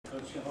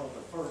you know,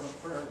 the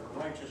fervent prayer of a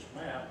righteous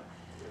man.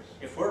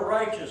 If we're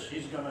righteous,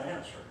 he's going to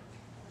answer.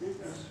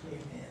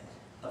 Amen.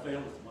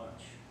 Availeth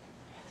much.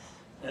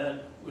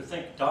 And we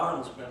think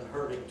Don's been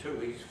hurting too.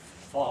 He's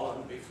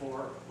fallen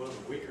before,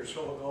 a week or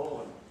so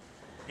ago, and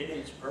he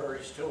needs prayer.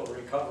 He's still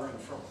recovering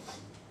from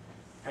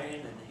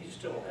pain, and he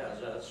still has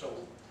that. So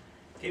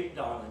keep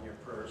Don in your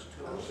prayers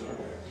too.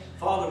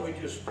 Father, we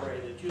just pray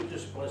that you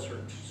just bless our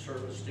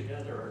service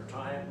together, our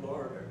time,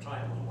 Lord, our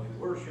time when we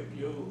worship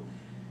you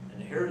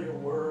and hear your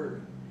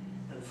word.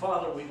 And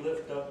Father, we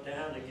lift up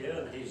Dan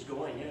again. He's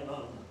going in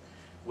on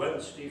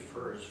Wednesday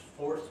for his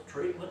 4th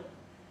treatment.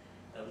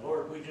 And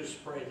Lord, we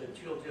just pray that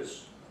you'll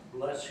just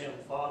bless him,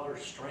 Father,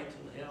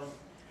 strengthen him.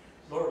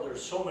 Lord,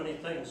 there's so many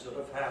things that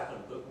have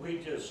happened, but we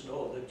just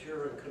know that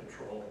you're in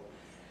control.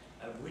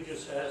 And we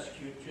just ask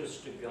you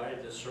just to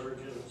guide the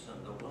surgeons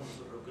and the ones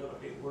that are going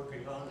to be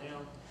working on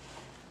him.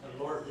 And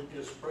Lord, we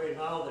just pray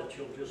now that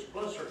you'll just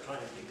bless our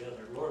time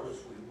together, Lord, as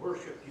we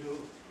worship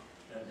you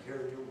and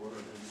hear your word.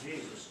 In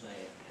Jesus'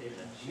 name,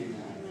 amen.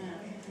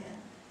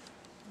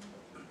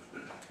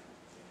 Amen.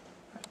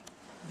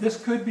 This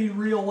could be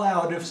real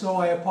loud. If so,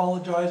 I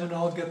apologize, and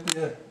I'll get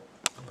it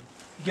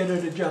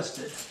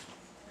adjusted.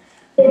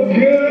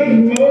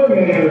 Good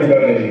morning,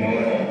 everybody.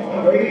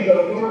 Praise the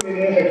Lord, it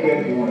is a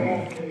good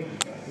morning.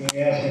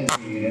 Yes,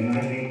 indeed, and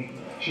I think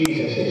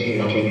Jesus is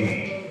here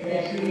today.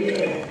 Yes, he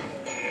is.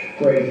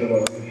 Praise the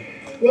Lord.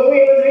 Well, we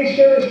have a nice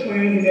service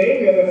planned today.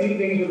 We have a few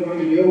things we're going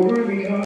to do. We're going to be